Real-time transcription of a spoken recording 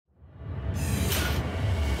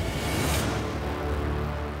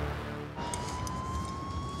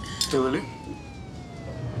¿Te duele?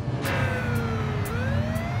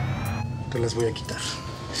 Te las voy a quitar.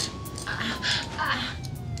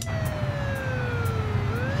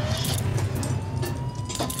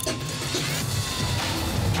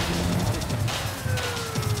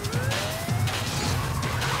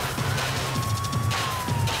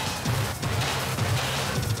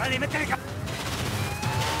 Vale, métele.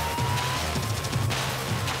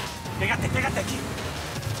 Pégate aquí.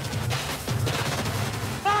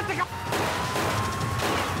 ¡Pégate,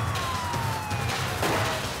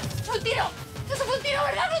 ¡Fue un tiro! ¡Eso fue un tiro,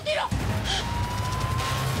 verdad! ¡Fue un tiro!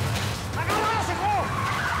 ¡Agárralo, Sejo!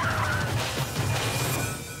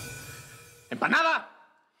 ¡Empanada!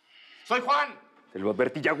 ¡Soy Juan! Te lo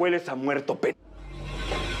advertí, ya hueles a muerto,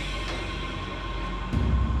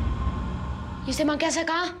 ¿Y este man qué hace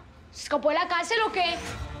acá? ¿Se escapó de la cárcel o qué?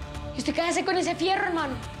 ¿Y usted qué hace con ese fierro,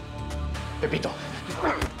 hermano? Pepito.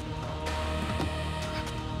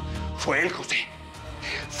 Fue él, José.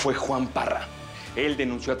 Fue Juan Parra. Él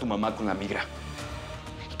denunció a tu mamá con la migra.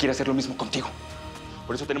 Y quiere hacer lo mismo contigo.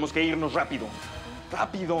 Por eso tenemos que irnos rápido.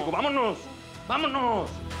 ¡Rápido! ¡Vámonos! ¡Vámonos!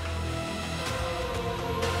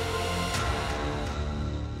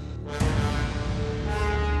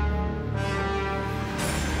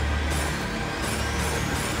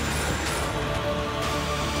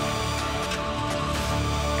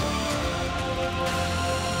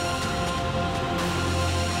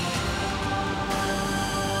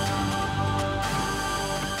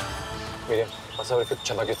 Miriam, vas a ver que tu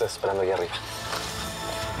chamaco está esperando allá arriba.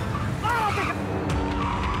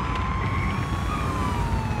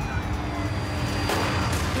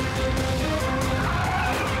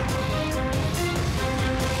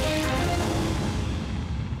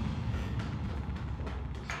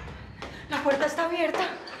 La puerta está abierta.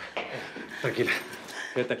 Tranquila.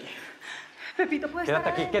 Quédate aquí. Pepito, ¿puedes Quédate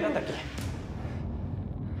estar aquí, quédate aquí.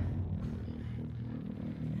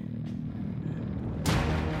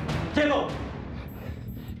 ¡Quieto!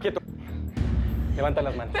 ¡Quieto! Levanta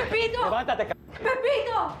las manos. ¡Pepito! ¡Levántate,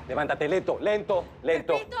 ¡Pepito! Levántate, lento.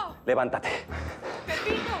 ¡Pepito! Levántate.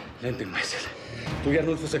 ¡Pepito! Lento, imbécil. Tú y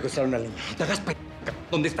Arnulfo secuestraron al niño. No te hagas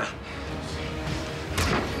 ¿Dónde está?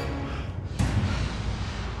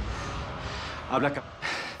 Habla,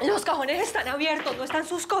 Los cajones están abiertos, no están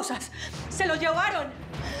sus cosas. Se lo llevaron.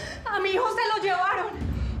 A mi hijo se lo llevaron.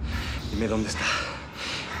 Dime dónde está.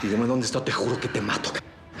 Dígame dónde está o te juro que te mato.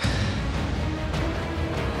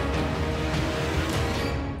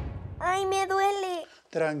 Ay, me duele.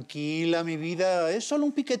 Tranquila, mi vida. Es solo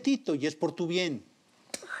un piquetito y es por tu bien.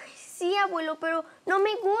 Ay, sí, abuelo, pero no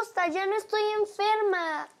me gusta. Ya no estoy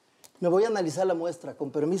enferma. Me voy a analizar la muestra. Con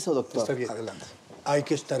permiso, doctor. Está bien. Adelante. Hay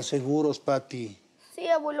que estar seguros, Patty. Sí,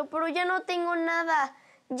 abuelo, pero ya no tengo nada.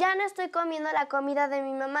 Ya no estoy comiendo la comida de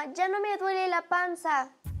mi mamá. Ya no me duele la panza.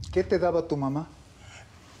 ¿Qué te daba tu mamá?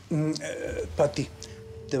 Patty,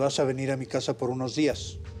 te vas a venir a mi casa por unos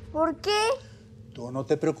días. ¿Por qué? Tú no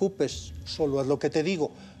te preocupes, solo haz lo que te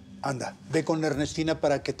digo. Anda, ve con Ernestina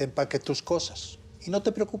para que te empaque tus cosas. Y no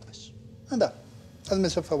te preocupes. Anda, hazme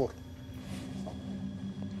ese favor.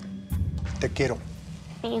 Te quiero.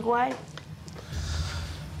 Igual.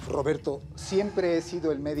 Roberto, siempre he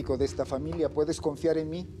sido el médico de esta familia. ¿Puedes confiar en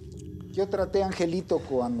mí? Yo traté a Angelito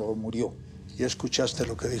cuando murió. Ya escuchaste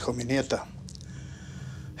lo que dijo mi nieta.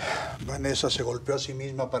 Vanessa se golpeó a sí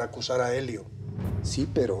misma para acusar a Helio. Sí,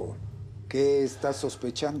 pero ¿qué estás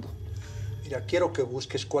sospechando? Mira, quiero que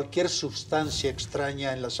busques cualquier sustancia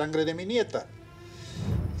extraña en la sangre de mi nieta.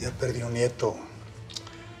 Ya perdí un nieto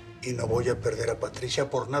y no voy a perder a Patricia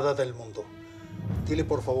por nada del mundo. Dile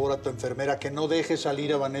por favor a tu enfermera que no deje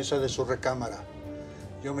salir a Vanessa de su recámara.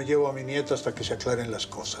 Yo me llevo a mi nieta hasta que se aclaren las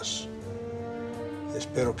cosas.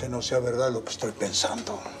 Espero que no sea verdad lo que estoy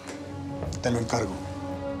pensando. Te lo encargo.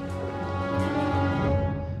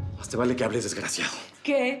 Más te vale que hables, desgraciado.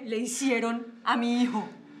 ¿Qué le hicieron a mi hijo?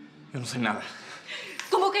 Yo no sé nada.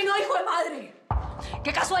 ¿Cómo que no, hijo de madre?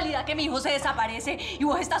 Qué casualidad que mi hijo se desaparece y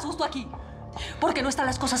vos estás justo aquí. ¿Por qué no están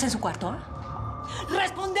las cosas en su cuarto?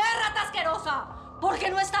 ¡Responder, rata asquerosa! ¿Por qué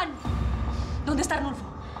no están? ¿Dónde está Arnulfo?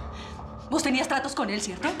 Vos tenías tratos con él,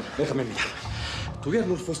 ¿cierto? Déjame mirar. Tú y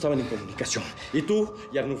Arnulfo estaban en comunicación. Y tú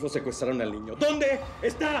y Arnulfo secuestraron al niño. ¿Dónde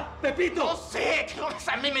está Pepito? No sé,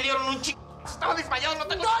 a mí me dieron un chico. Estaba desmayado, no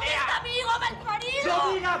tengo ¿Dónde idea. está mi hijo malparido?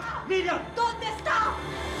 ¡No digas! ¡Mira! ¿Dónde está?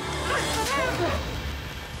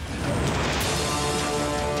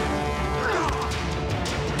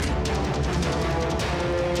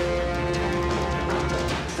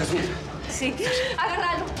 ¿Estás bien? Sí,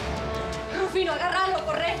 agárralo. Rufino, agárralo,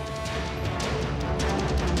 corre.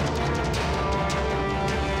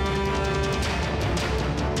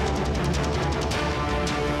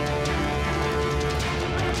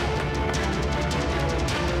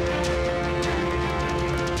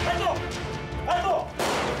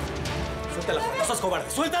 Suéltala, Juan, no seas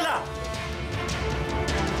cobarde. ¡Suéltala!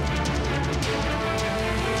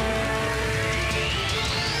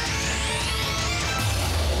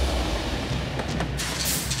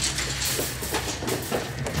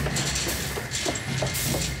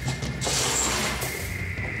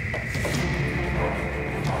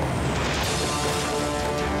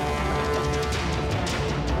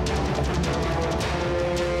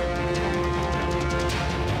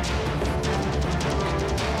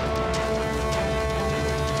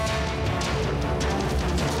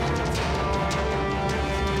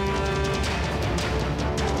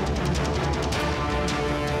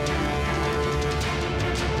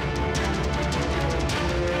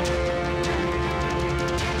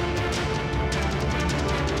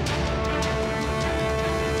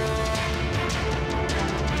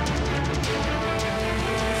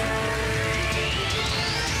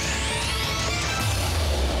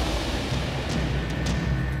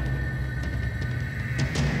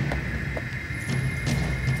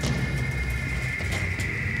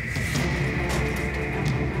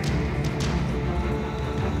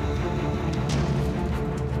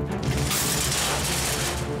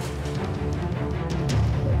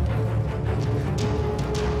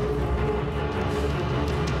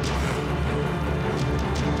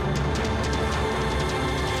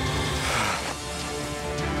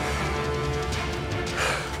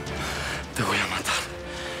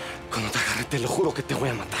 Te lo juro que te voy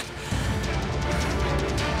a matar.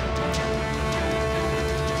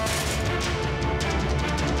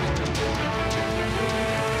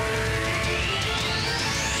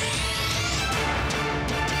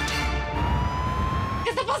 ¿Qué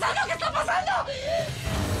está pasando? ¿Qué está pasando?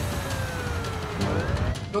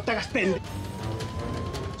 No te hagas pendejo.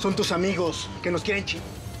 Son tus amigos que nos quieren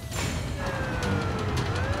chingar.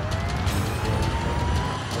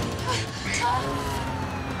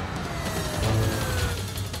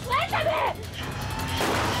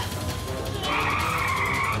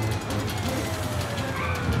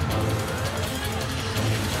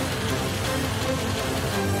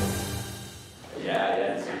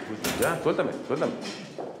 Ya, suéltame.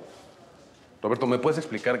 Roberto, ¿me puedes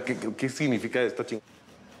explicar qué significa esta chingada?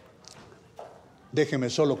 Déjeme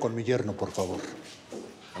solo con mi yerno, por favor.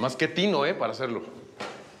 Además, qué tino, para hacerlo.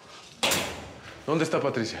 ¿Dónde está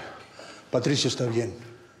Patricia? Patricia está bien.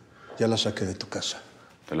 Ya la saqué de tu casa.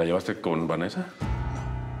 ¿Te la llevaste con Vanessa?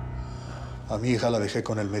 No. A mi hija la dejé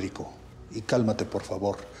con el médico. Y cálmate, por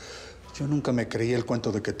favor. Yo nunca me creí el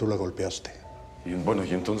cuento de que tú la golpeaste. Y bueno,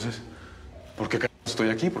 ¿y entonces? ¿Por qué estoy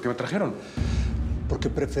aquí? ¿Por qué me trajeron? Porque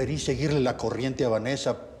preferí seguirle la corriente a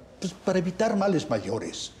Vanessa, pues, para evitar males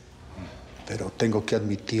mayores. Pero tengo que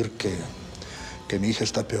admitir que mi hija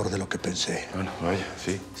está peor de lo que pensé. Bueno, vaya,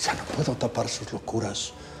 sí. O sea, no puedo tapar sus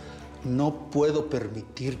locuras. No puedo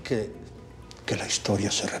permitir que la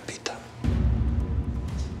historia se repita.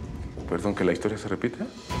 ¿Perdón, que la historia se repita?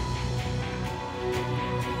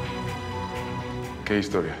 ¿Qué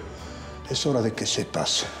historia? Es hora de que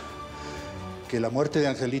sepas que la muerte de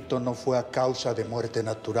Angelito no fue a causa de muerte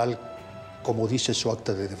natural, como dice su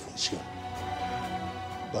acta de defunción.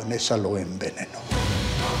 Vanessa lo envenenó.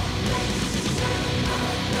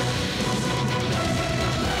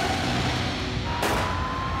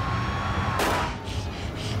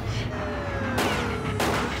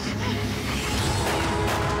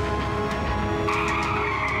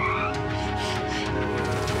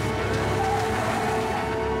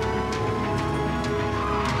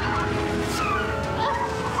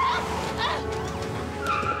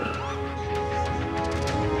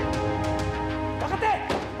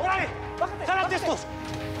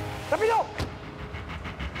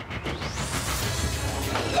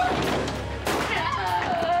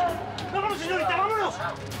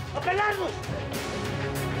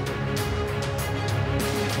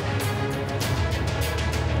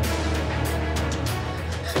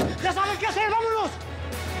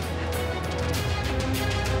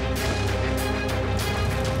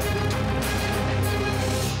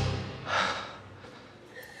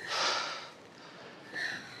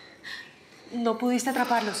 No pudiste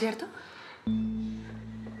atraparlo, ¿cierto?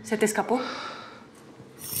 ¿Se te escapó?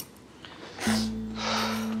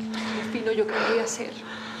 Pino, ¿yo qué voy a hacer?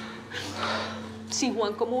 Sin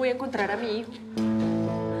Juan, ¿cómo voy a encontrar a mi hijo?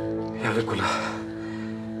 Y hablé con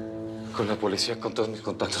la policía, con todos mis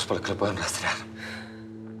contactos para que lo puedan rastrear.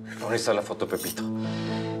 Ahí está la foto, Pepito.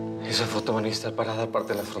 Esa foto van a estar para dar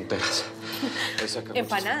parte de las fronteras.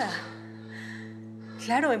 Empanada.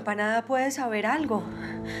 Claro, Empanada puede saber algo.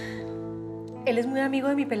 Él es muy amigo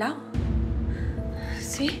de mi pelao.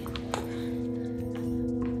 ¿Sí?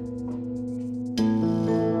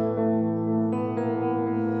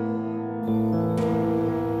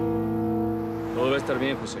 Todo va a estar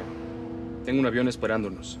bien, José. Tengo un avión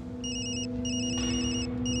esperándonos.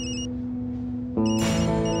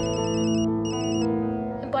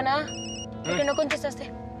 Empanada, ¿por qué no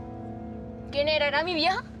contestaste? ¿Quién era? ¿Era mi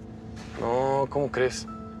vieja? No, ¿cómo crees?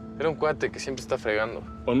 Era un cuate que siempre está fregando.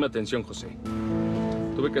 Ponme atención, José.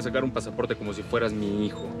 Tuve que sacar un pasaporte como si fueras mi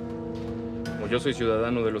hijo. Como yo soy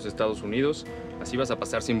ciudadano de los Estados Unidos, así vas a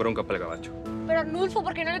pasar sin bronca para el gabacho. Pero Arnulfo,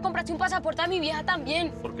 ¿por qué no le compraste un pasaporte a mi vieja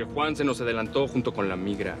también? Porque Juan se nos adelantó junto con la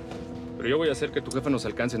migra. Pero yo voy a hacer que tu jefa nos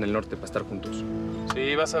alcance en el norte para estar juntos.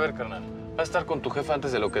 Sí, vas a ver, carnal. Vas a estar con tu jefa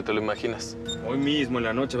antes de lo que te lo imaginas. Hoy mismo en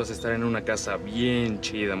la noche vas a estar en una casa bien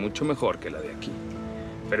chida, mucho mejor que la de aquí.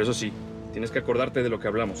 Pero eso sí, tienes que acordarte de lo que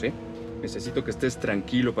hablamos, ¿eh? Necesito que estés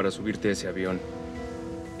tranquilo para subirte a ese avión.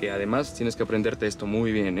 Y además tienes que aprenderte esto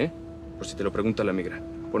muy bien, ¿eh? Por si te lo pregunta la migra.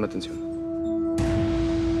 Pon atención.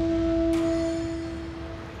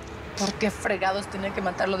 ¿Por qué fregados tenían que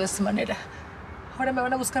matarlo de esa manera? Ahora me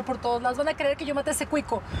van a buscar por todos lados. Van a creer que yo maté a ese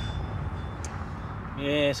cuico.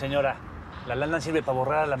 Señora, la lana sirve para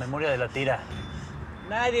borrar la memoria de la tira.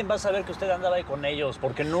 Nadie va a saber que usted andaba ahí con ellos,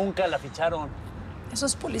 porque nunca la ficharon.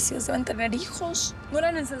 Esos policías deben tener hijos. No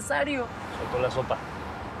era necesario. Soltó la sopa.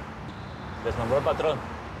 ¿Desnombró al patrón?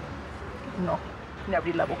 No, le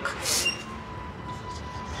abrí la boca.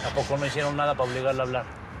 ¿A poco no hicieron nada para obligarla a hablar?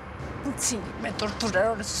 Sí, me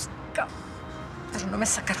torturaron esos cabros. Pero no me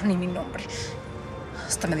sacaron ni mi nombre.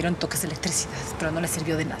 Hasta me dieron toques de electricidad, pero no les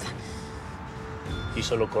sirvió de nada.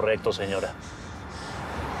 Hizo lo correcto, señora.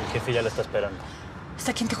 El jefe ya la está esperando.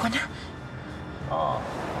 ¿Está aquí en Tijuana? No,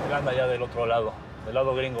 él anda ya del otro lado, del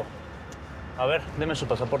lado gringo. A ver, deme su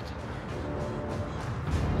pasaporte.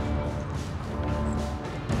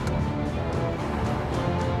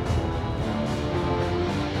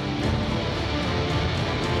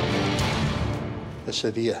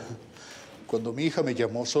 Ese día, cuando mi hija me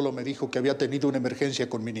llamó, solo me dijo que había tenido una emergencia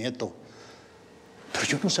con mi nieto. Pero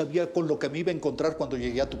yo no sabía con lo que me iba a encontrar cuando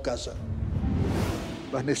llegué a tu casa.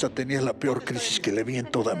 Vanessa tenía la peor crisis que le vi en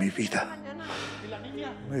toda mi vida.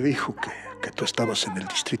 Me dijo que tú estabas en el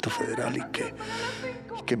Distrito Federal y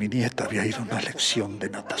que mi nieta había ido a una lección de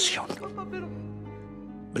natación.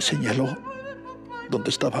 Me señaló dónde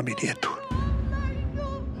estaba mi nieto.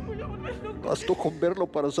 Bastó con verlo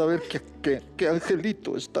para saber que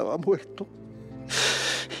Angelito estaba muerto.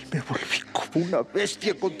 Y me volví como una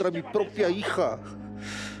bestia contra mi propia hija.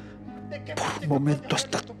 Por un momento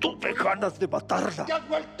hasta tuve ganas de matarla. ¡Te has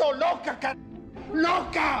vuelto loca,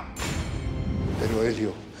 ¡loca! Pero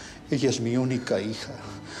Helio, ella es mi única hija.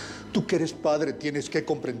 Tú que eres padre tienes que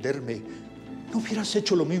comprenderme. ¿No hubieras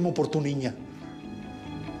hecho lo mismo por tu niña?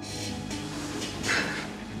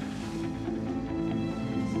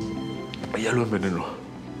 Ella lo envenenó.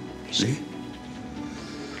 ¿Sí?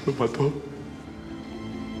 Lo mató.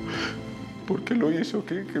 ¿Por qué lo hizo?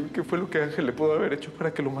 ¿Qué fue lo que Ángel le pudo haber hecho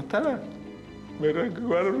para que lo matara? Me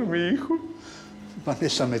arrancaron a mi hijo.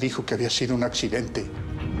 Vanessa me dijo que había sido un accidente.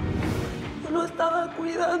 Yo lo estaba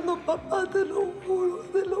cuidando, papá, te lo juro,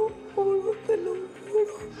 te lo juro, te lo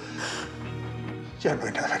juro. Ya no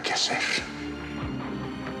hay nada que hacer.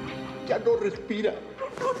 Ya no respira.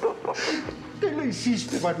 ¿Qué le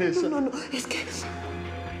hiciste, Vanessa? No, es que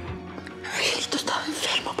Angelito estaba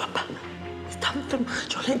enfermo, papá. Estaba enfermo.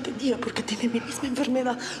 Yo la entendía porque tiene mi misma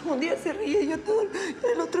enfermedad. Un día se ríe y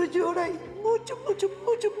el otro llora y mucho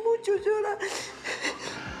llora.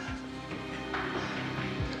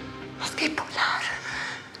 Es bipolar,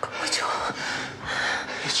 como yo.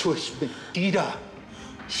 Eso es mentira.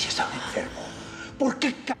 Si estaba enfermo, ¿por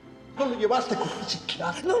qué no lo llevaste con un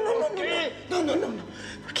psiquiatra? No.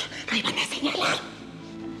 Porque lo iban a señalar.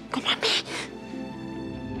 Como a mí.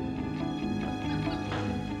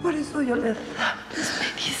 Por eso yo le daba las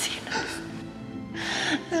medicinas.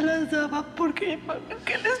 Se las daba porque para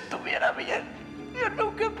que él estuviera bien. Yo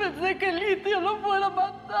nunca pensé que el litio lo fuera a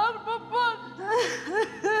matar, papá.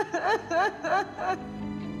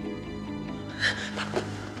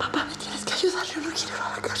 Papá, me tienes que ayudar. Yo no quiero ir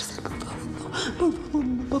a la cárcel, papá.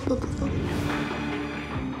 No, papá, por favor.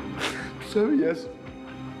 ¿Sabías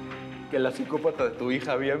que la psicópata de tu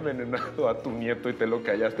hija había envenenado a tu nieto y te lo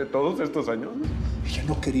callaste todos estos años? Yo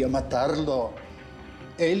no quería matarlo.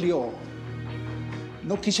 Helio.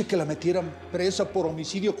 No quise que la metieran presa por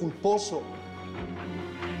homicidio culposo.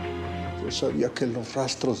 Yo sabía que los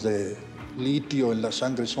rastros de litio en la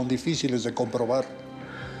sangre son difíciles de comprobar.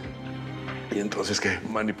 ¿Y entonces qué?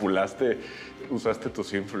 ¿Manipulaste, usaste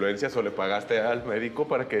tus influencias o le pagaste al médico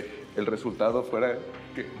para que el resultado fuera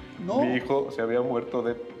que mi hijo se había muerto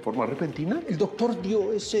de forma repentina? El doctor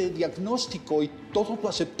dio ese diagnóstico y todos lo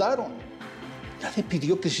aceptaron. Nadie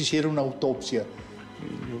pidió que se hiciera una autopsia.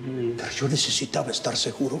 Pero yo necesitaba estar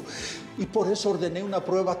seguro y por eso ordené una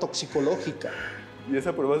prueba toxicológica. Y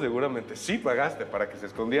esa prueba seguramente sí pagaste para que se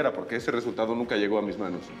escondiera, porque ese resultado nunca llegó a mis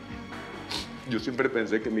manos. Yo siempre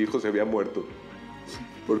pensé que mi hijo se había muerto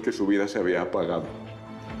porque su vida se había apagado.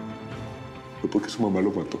 No porque su mamá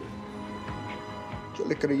lo mató. Yo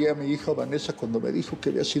le creí a mi hija Vanessa cuando me dijo que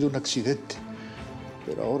había sido un accidente.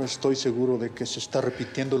 Pero ahora estoy seguro de que se está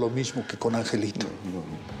repitiendo lo mismo que con Angelito.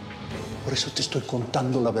 Por eso te estoy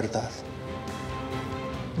contando la verdad.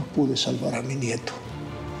 No pude salvar a mi nieto.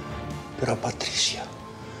 Pero a Patricia,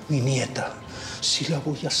 mi nieta, sí la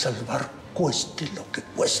voy a salvar, cueste lo que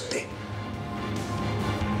cueste.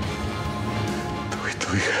 Tú y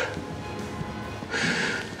tu hija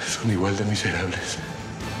son igual de miserables.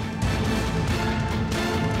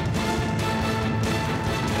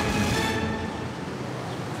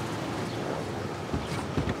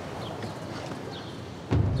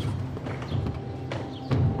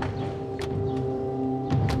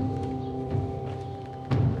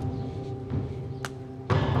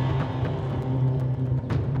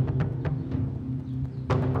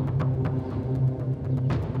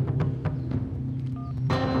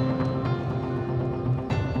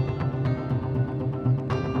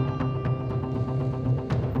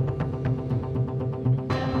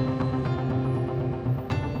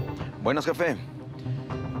 Buenas, jefe.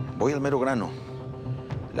 Voy al mero grano.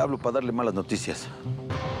 Le hablo para darle malas noticias.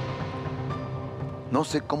 No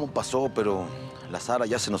sé cómo pasó, pero la Sara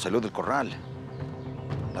ya se nos salió del corral.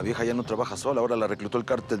 La vieja ya no trabaja sola, ahora la reclutó el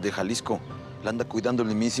cártel de Jalisco. La anda cuidando el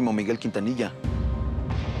mismísimo Miguel Quintanilla.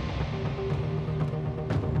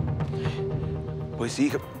 Pues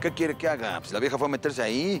sí, ¿qué quiere que haga? Pues la vieja fue a meterse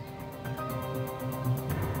ahí.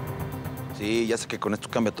 Sí, ya sé que con esto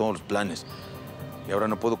cambia todos los planes. Y ahora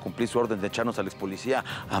no puedo cumplir su orden de echarnos al ex policía,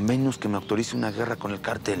 a menos que me autorice una guerra con el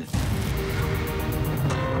cártel.